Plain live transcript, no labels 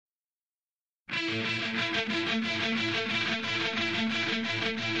Salut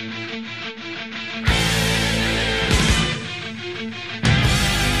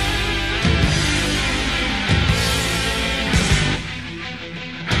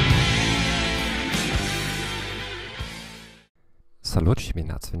și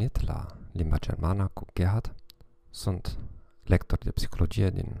bine ați venit la limba germană cu Gerhard. Sunt lector de psihologie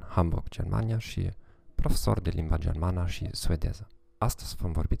din Hamburg, Germania și profesor de limba germană și suedeză. Astăzi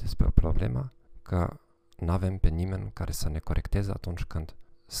vom vorbi despre o problemă că nu avem pe nimeni care să ne corecteze atunci când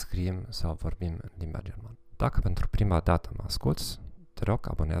scriem sau vorbim în limba germană. Dacă pentru prima dată mă asculți, te rog,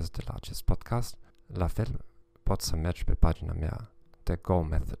 abonează-te la acest podcast. La fel, poți să mergi pe pagina mea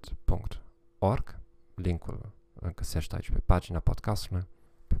thegomethod.org. Linkul îl găsești aici pe pagina podcastului.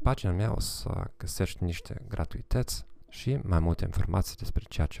 Pe pagina mea o să găsești niște gratuități și mai multe informații despre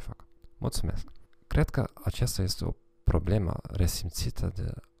ceea ce fac. Mulțumesc! Cred că aceasta este o problemă resimțită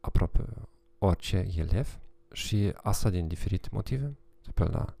de aproape orice elev și asta din diferite motive. De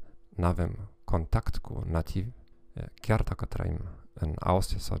pildă, nu avem contact cu nativi, chiar dacă trăim în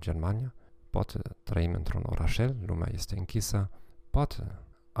Austria sau Germania, poate trăim într-un orașel, lumea este închisă, poate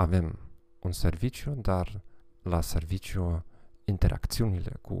avem un serviciu, dar la serviciu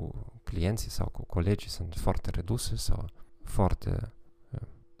interacțiunile cu clienții sau cu colegii sunt foarte reduse sau foarte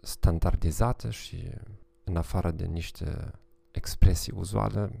standardizate și în afară de niște expresii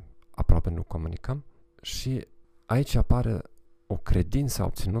uzuale aproape nu comunicăm. Și aici apare o credință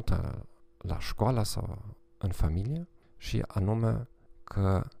obținută la școală sau în familie și anume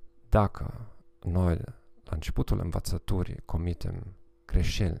că dacă noi la începutul învățăturii comitem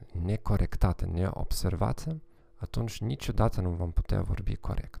greșeli necorectate, neobservate, atunci niciodată nu vom putea vorbi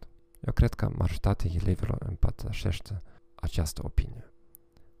corect. Eu cred că majoritatea elevilor împărtășește această opinie.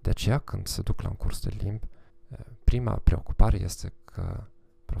 De aceea, când se duc la un curs de limbi, prima preocupare este că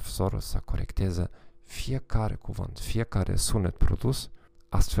profesorul să corecteze fiecare cuvânt, fiecare sunet produs,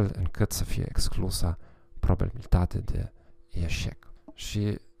 astfel încât să fie exclusă probabilitatea de eșec.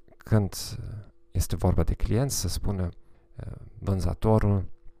 Și când este vorba de client, se spune vânzătorul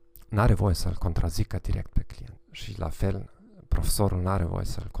n-are voie să-l contrazică direct pe client. Și la fel, profesorul n-are voie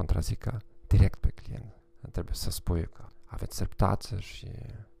să-l contrazică direct pe client. Trebuie să spui că aveți dreptate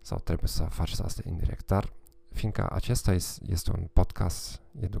sau trebuie să faci asta indirect. Dar fiindcă acesta este un podcast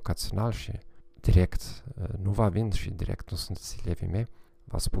educațional și direct nu vă vin și direct nu sunteți elevii mei,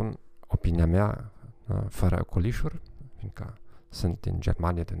 vă spun opinia mea fără ocolișuri, fiindcă sunt din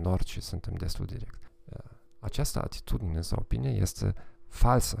Germania de Nord și suntem destul direct. Această atitudine sau opinie este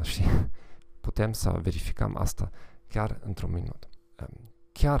falsă și putem să verificăm asta chiar într-un minut.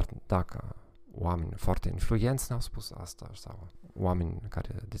 Chiar dacă oameni foarte influenți ne-au spus asta sau oameni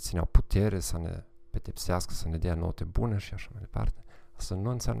care dețineau putere să ne pedepsească, să ne dea note bune și așa mai departe, asta nu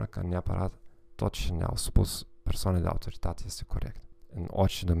înseamnă că neapărat tot ce ne-au spus persoane de autoritate este corect în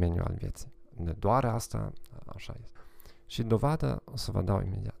orice domeniu al vieții. Ne doare asta, așa este. Și dovadă o să vă dau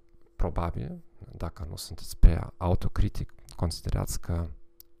imediat. Probabil, dacă nu sunteți prea autocritic, considerați că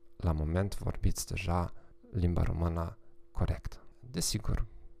la moment vorbiți deja limba română corectă. Desigur,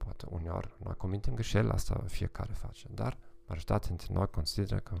 poate uneori noi comitem greșeli, asta fiecare face, dar majoritatea dintre noi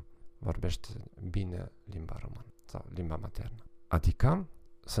consideră că vorbește bine limba română sau limba maternă. Adică,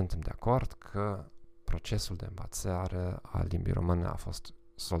 suntem de acord că procesul de învățare a limbii române a fost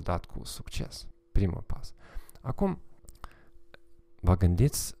soldat cu succes. Primul pas. Acum, vă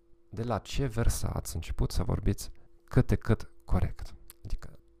gândiți de la ce vârstă ați început să vorbiți cât de cât corect.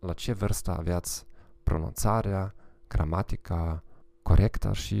 Adică la ce vârstă aveați pronunțarea, gramatica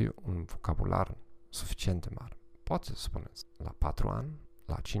corectă și un vocabular suficient de mare. Poate să spuneți la 4 ani,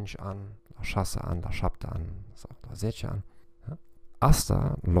 la 5 ani, la 6 ani, la 7 ani sau la 10 ani. Da?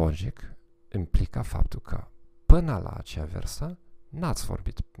 Asta, logic, implică faptul că până la acea vârstă n-ați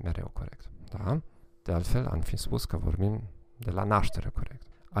vorbit mereu corect. Da? De altfel, am fi spus că vorbim de la naștere corect.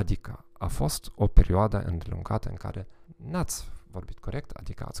 Adică a fost o perioadă îndelungată în care n-ați vorbit corect,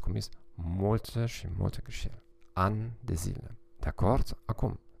 adică ați comis multe și multe greșeli. Ani de zile. De acord?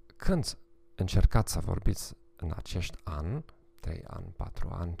 Acum, când încercați să vorbiți în acești ani, 3 ani, 4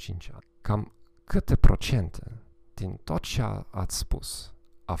 ani, 5 ani, cam câte procente din tot ce ați spus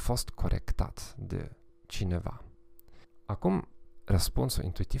a fost corectat de cineva? Acum, răspunsul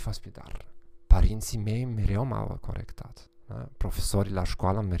intuitiv a spus, dar părinții mei mereu m-au corectat. Da? Profesorii la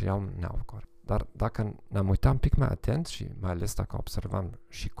școală mereu ne-au corectat. Dar dacă ne-am uitat un pic mai atent și mai ales dacă observam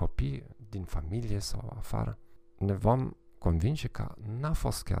și copii din familie sau afară, ne vom convinge că n-a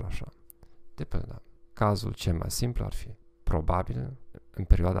fost chiar așa. De pildă, cazul cel mai simplu ar fi, probabil, în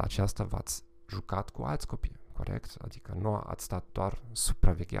perioada aceasta v-ați jucat cu alți copii, corect? Adică nu ați stat doar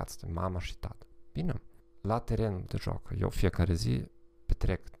supravegheați de mama și tată. Bine, la terenul de joc, eu fiecare zi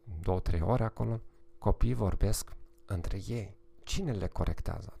petrec 2-3 ore acolo, copiii vorbesc între ei. Cine le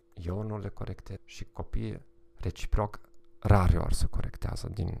corectează? Eu nu le corectez și copiii reciproc rare ori se corectează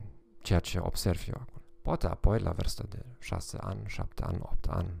din ceea ce observ eu acolo. Poate apoi la vârstă de 6 ani, 7 ani, 8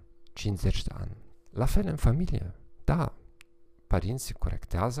 ani, 50 de ani. La fel în familie, da, părinții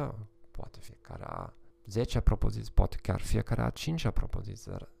corectează, poate fiecare a 10-a propoziție, poate chiar fiecare a 5-a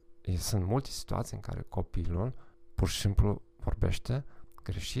propoziție. Sunt multe situații în care copilul pur și simplu vorbește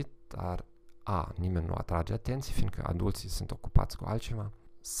greșit, dar nimeni nu atrage atenție, fiindcă adulții sunt ocupați cu altceva,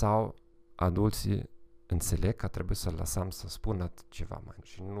 sau adulții înțeleg că trebuie să-l lăsăm să spună ceva mai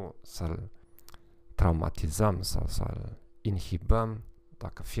și nu să-l traumatizăm sau să-l inhibăm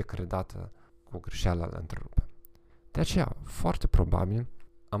dacă fiecare dată cu greșeala îl întrerupem. De aceea, foarte probabil,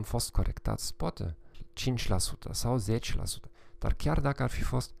 am fost corectați, poate 5% sau 10%, dar chiar dacă ar fi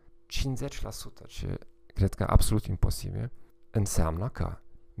fost 50%, ce cred că absolut imposibil, înseamnă că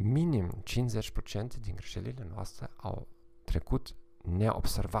minim 50% din greșelile noastre au trecut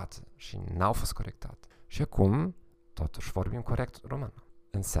neobservate și n-au fost corectate. Și acum, totuși vorbim corect română.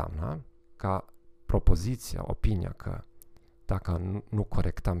 Înseamnă că propoziția, opinia că dacă nu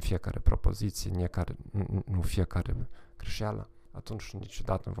corectăm fiecare propoziție, nu fiecare greșeală, atunci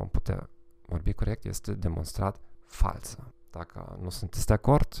niciodată nu vom putea vorbi corect, este demonstrat falsă. Dacă nu sunteți de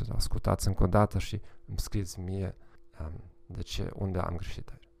acord, ascultați încă o dată și îmi scrieți mie unde am greșit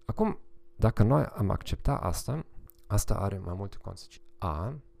aici. Acum, dacă noi am acceptat asta are mai multe consecințe.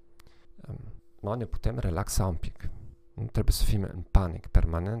 Noi ne putem relaxa un pic. Nu trebuie să fim în panic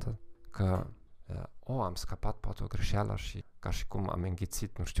permanentă că am scăpat poate o greșeală și ca și cum am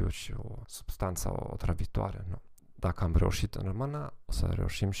înghițit, nu știu, și o substanță otrăvitoare. Nu. Dacă am reușit în română, o să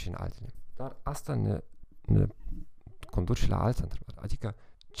reușim și în altele. Dar asta ne conduce la alte întrebări. Adică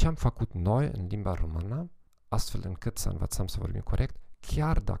ce am făcut noi în limba română astfel încât să învățăm să vorbim corect,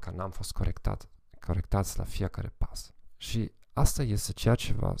 chiar dacă n-am fost corectați la fiecare pas. Și asta este ceea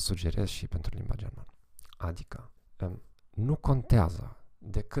ce vă sugerez și pentru limba germană. Adică nu contează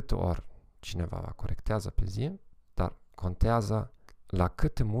de câte ori cineva vă corectează pe zi, dar contează la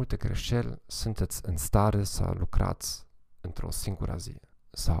câte multe greșeli sunteți în stare să lucrați într-o singură zi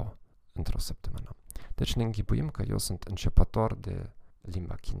sau într-o săptămână. Deci ne închipuim că eu sunt începător de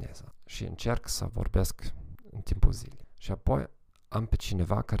limba chineză și încerc să vorbesc în timpul zilei. Și apoi am pe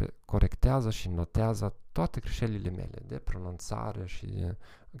cineva care corectează și notează toate greșelile mele de pronunțare și de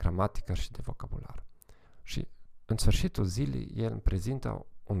gramatică și de vocabular. Și în sfârșitul zilei el îmi prezintă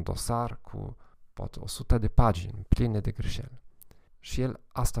un dosar cu poate 100 de pagini pline de greșeli. Și el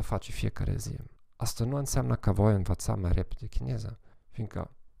asta face fiecare zi. Asta nu înseamnă că voi învăța mai repede chineză,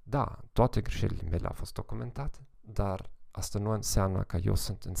 fiindcă, da, toate greșelile mele au fost documentate, dar asta nu înseamnă că eu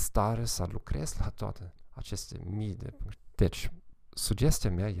sunt în stare să lucrez la toate aceste mii de puncte. Deci,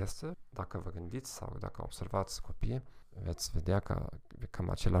 sugestia mea este, dacă vă gândiți sau dacă observați copiii, veți vedea că e cam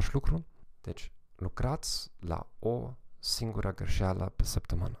același lucru. Deci, lucrați la o singură greșeală pe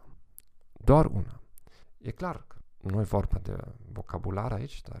săptămână. Doar una. E clar că nu e vorba de vocabular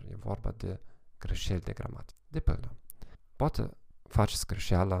aici, dar e vorba de greșeli de gramatică. De pildă, poate faceți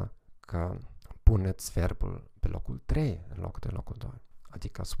greșeala că puneți verbul pe locul 3 în loc de locul 2.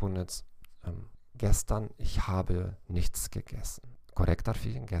 Adică spuneți gestern ich habe nichts gegessen. Corect ar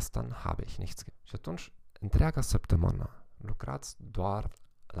fi gestern habe ich nichts gegessen. Și atunci, întreaga săptămână lucrați doar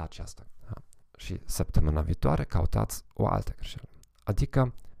la aceasta. Da? Și săptămâna viitoare căutați o altă greșeală.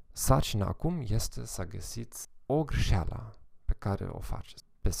 Adică sarcina acum este să găsiți o greșeală pe care o faceți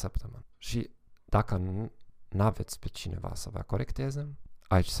pe săptămână. Și dacă nu aveți pe cineva să vă corecteze,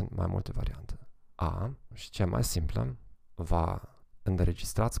 aici sunt mai multe variante. Și cea mai simplă, vă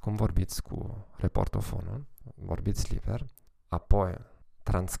înregistrați cum vorbiți cu reportofonul, vorbiți liber, apoi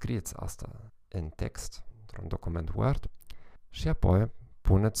transcrieți asta în text, într-un document Word și apoi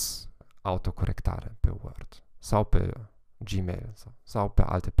puneți autocorectare pe Word sau pe Gmail sau pe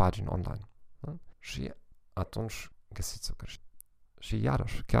alte pagini online. Da? Și atunci găsiți o greșeală. Și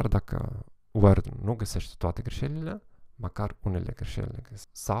iarăși, chiar dacă Word nu găsește toate greșelile, măcar unele greșeli le găsiți.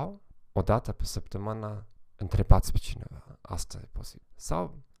 Sau, o dată pe săptămână, întrebați pe cineva. Asta e posibil.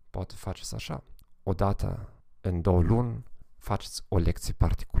 Sau, poate faceți așa. O dată în 2 luni, faceți o lecție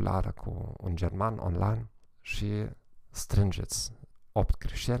particulară cu un german online și strângeți 8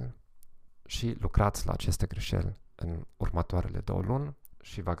 greșeli și lucrați la aceste greșeli în următoarele 2 luni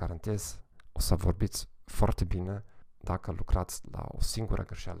și vă garantez o să vorbiți foarte bine dacă lucrați la o singură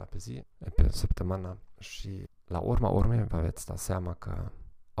greșeală pe zi, pe săptămână și la urma urmei vă veți da seama că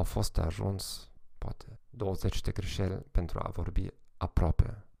au fost de ajuns poate 20 de greșeli pentru a vorbi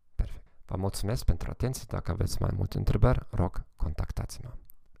aproape perfect. Vă mulțumesc pentru atenție. Dacă aveți mai multe întrebări, rog, contactați-mă.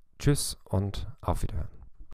 Tschüss und auf Wiederhören.